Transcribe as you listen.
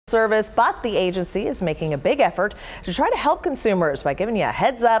Service, but the agency is making a big effort to try to help consumers by giving you a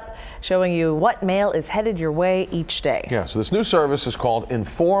heads up, showing you what mail is headed your way each day. Yeah, so this new service is called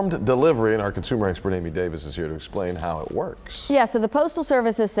Informed Delivery, and our consumer expert Amy Davis is here to explain how it works. Yeah, so the Postal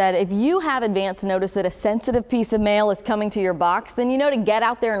Service has said if you have advance notice that a sensitive piece of mail is coming to your box, then you know to get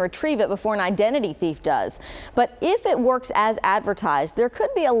out there and retrieve it before an identity thief does. But if it works as advertised, there could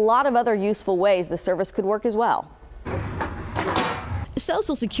be a lot of other useful ways the service could work as well.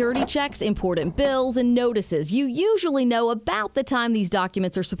 Social Security checks, important bills, and notices. You usually know about the time these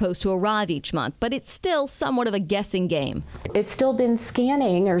documents are supposed to arrive each month, but it's still somewhat of a guessing game. It's still been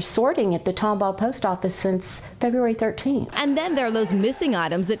scanning or sorting at the Tomball Post Office since February 13th. And then there are those missing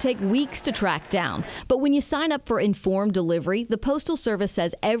items that take weeks to track down. But when you sign up for Informed Delivery, the Postal Service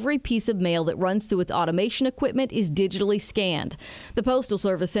says every piece of mail that runs through its automation equipment is digitally scanned. The Postal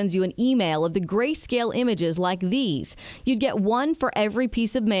Service sends you an email of the grayscale images like these. You'd get one for every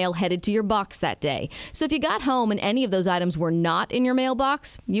piece of mail headed to your box that day. So if you got home and any of those items were not in your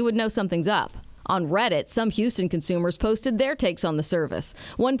mailbox, you would know something's up. On Reddit, some Houston consumers posted their takes on the service.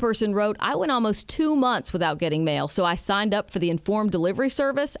 One person wrote, "I went almost 2 months without getting mail, so I signed up for the Informed Delivery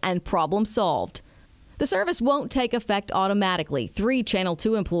service and problem solved." The service won't take effect automatically. 3 Channel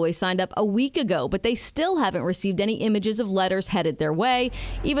 2 employees signed up a week ago, but they still haven't received any images of letters headed their way,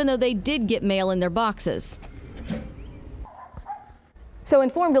 even though they did get mail in their boxes. So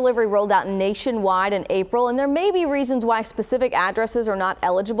Informed Delivery rolled out nationwide in April, and there may be reasons why specific addresses are not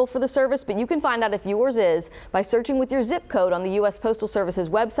eligible for the service, but you can find out if yours is by searching with your zip code on the U.S. Postal Service's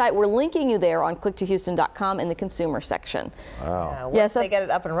website. We're linking you there on click2houston.com in the consumer section. Wow. Once they get it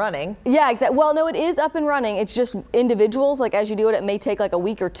up and running. Yeah, exactly. Well, no, it is up and running. It's just individuals, like as you do it, it may take like a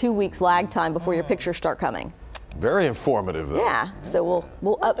week or 2 weeks lag time before your pictures start coming. Very informative, though. Yeah, so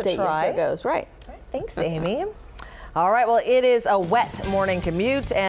we'll update you as it goes. Right. Thanks, Amy. All right, well, it is a wet morning commute.